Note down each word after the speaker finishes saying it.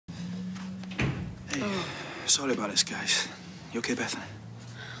Oh. Sorry about this, guys. You okay, Bethany?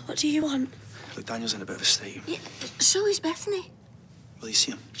 What do you want? Look, Daniel's in a bit of a state. Yeah, so is Bethany. Will you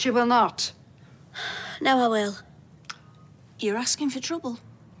see him? She will not. No, I will. You're asking for trouble.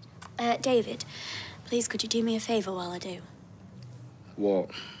 David, please could you do me a favour while I do?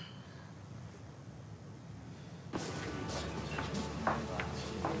 What?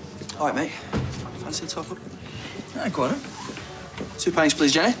 All right, mate. Fancy a top-up? Aye, go on, then. 2 pints,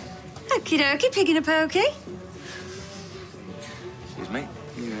 please, Jenny. Okie dokie, pig in a pokey. Excuse me.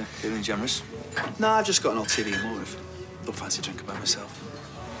 You feeling generous? Nah, I've just got an ulterior motive. Don't fancy a drink by myself.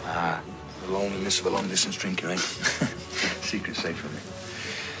 Ah, the loneliness of a long-distance drinker, eh? Secret safe from me.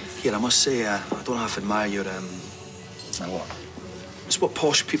 Here, I must say, I don't half admire your, Now what? It's what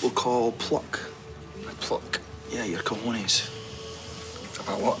posh people call pluck. My pluck? Yeah, your cojones.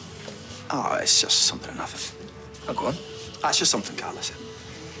 About what? Oh, it's just something or nothing. Oh, go on. That's just something Carla said.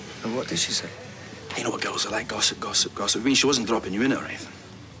 And what did she say? You know what girls are like, gossip, gossip, gossip. I mean, she wasn't dropping you in it or anything.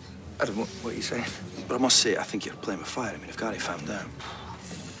 Adam, what are you saying? But I must say, I think you're playing with fire. I mean, if Gary found out...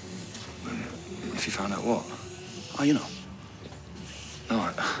 If you found out what? Oh, you know. No,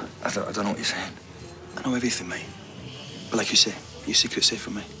 I don't know what you're saying. I know everything, mate. But like you say, your secret's safe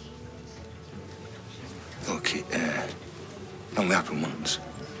from me. Look, it only happened once.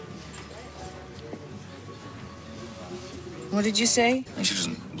 What did you say? And she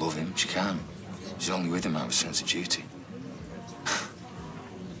doesn't love him. She can't. She's only with him out of a sense of duty.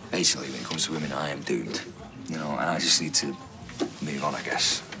 Basically, when it comes to women, I am doomed. You know, and I just need to move on, I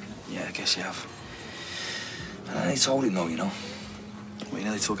guess. Yeah, I guess you have. And I told him, though, you know. Well, you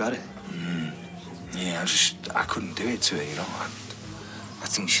nearly told Gary? Yeah, I couldn't do it to her, you know. I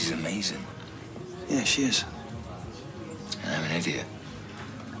think she's amazing. Yeah, she is. And I'm an idiot.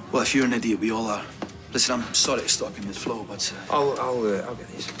 Well, if you're an idiot, we all are. Listen, I'm sorry to stop you mid-flow, but... I'll get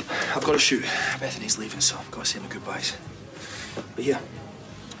these. I've got to shoot. Bethany's leaving, so I've got to say my goodbyes. But yeah,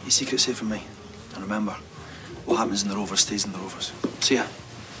 your secret's safe from me. And remember, what happens in the Rovers stays in the Rovers. See ya.